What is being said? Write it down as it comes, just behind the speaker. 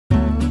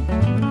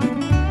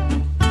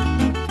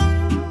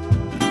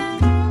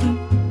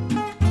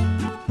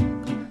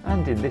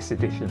in this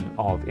edition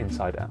of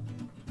Inside Out.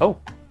 Oh,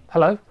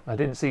 hello, I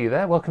didn't see you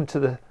there. Welcome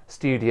to the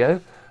studio.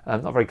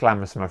 Not very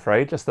glamorous, I'm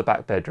afraid, just the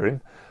back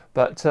bedroom.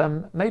 But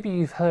maybe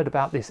you've heard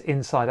about this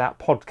Inside Out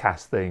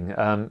podcast thing,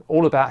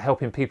 all about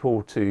helping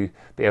people to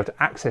be able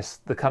to access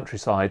the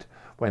countryside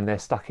when they're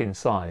stuck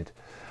inside.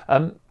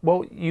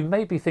 Well, you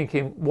may be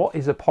thinking, what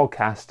is a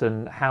podcast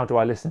and how do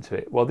I listen to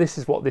it? Well, this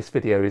is what this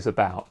video is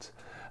about.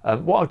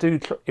 What I'll do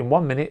in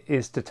 1 minute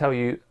is to tell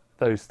you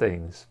those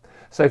things.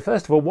 So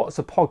first of all, what's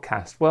a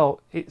podcast?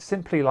 Well, it's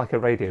simply like a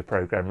radio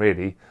program,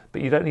 really,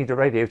 but you don't need a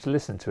radio to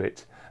listen to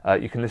it.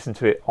 You can listen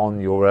to it on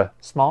your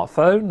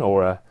smartphone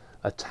or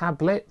a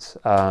tablet.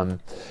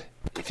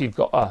 If you've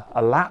got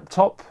a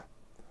laptop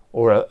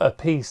or a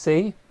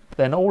PC,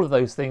 then all of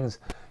those things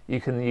you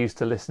can use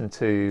to listen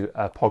to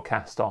a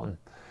podcast on.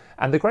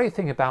 And the great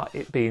thing about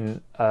it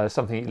being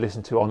something you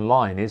listen to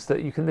online is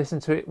that you can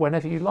listen to it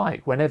whenever you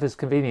like, whenever's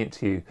convenient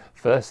to you.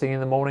 First thing in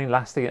the morning,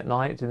 last thing at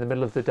night, in the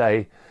middle of the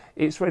day.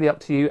 It's really up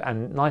to you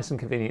and nice and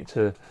convenient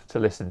to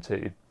listen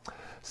to.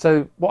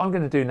 So what I'm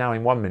going to do now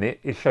in 1 minute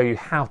is show you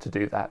how to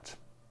do that.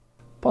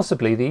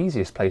 Possibly the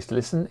easiest place to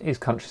listen is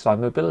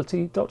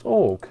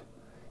countrysidemobility.org.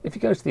 If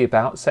you go to the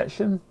About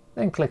section,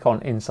 then click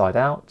on Inside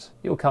Out,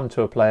 you'll come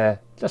to a player,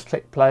 just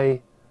click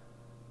play,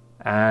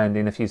 and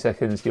in a few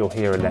seconds you'll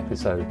hear an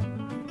episode.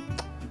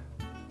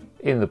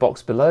 In the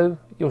box below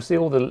you'll see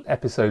all the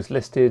episodes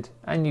listed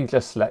and you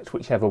just select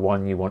whichever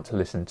one you want to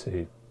listen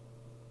to.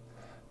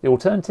 The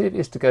alternative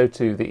is to go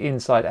to the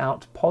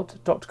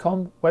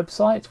insideoutpod.com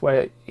website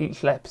where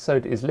each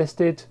episode is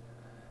listed,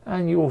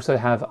 and you also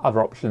have other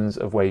options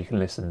of where you can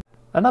listen.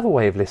 Another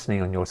way of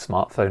listening on your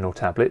smartphone or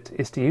tablet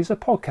is to use a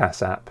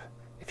podcast app.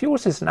 If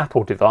yours is an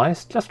Apple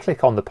device, just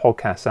click on the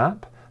podcast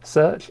app,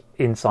 search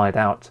Inside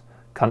Out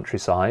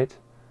Countryside,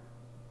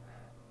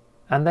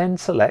 and then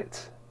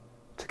select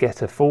to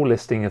get a full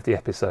listing of the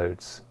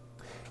episodes.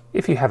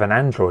 If you have an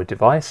Android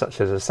device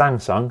such as a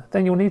Samsung,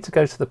 then you'll need to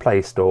go to the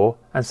Play Store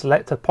and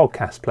select a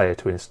podcast player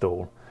to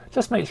install.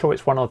 Just make sure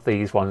it's one of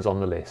these ones on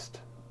the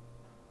list.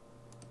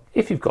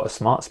 If you've got a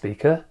smart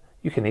speaker,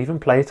 you can even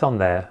play it on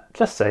there.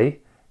 Just say,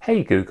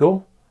 "Hey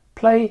Google,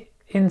 play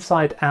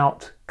Inside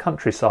Out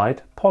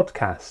Countryside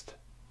podcast."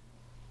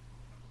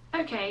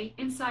 Okay,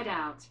 Inside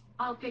Out.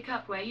 I'll pick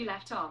up where you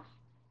left off.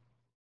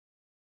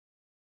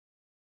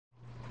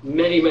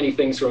 Many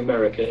things from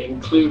America,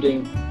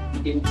 including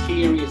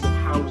interiors of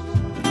houses.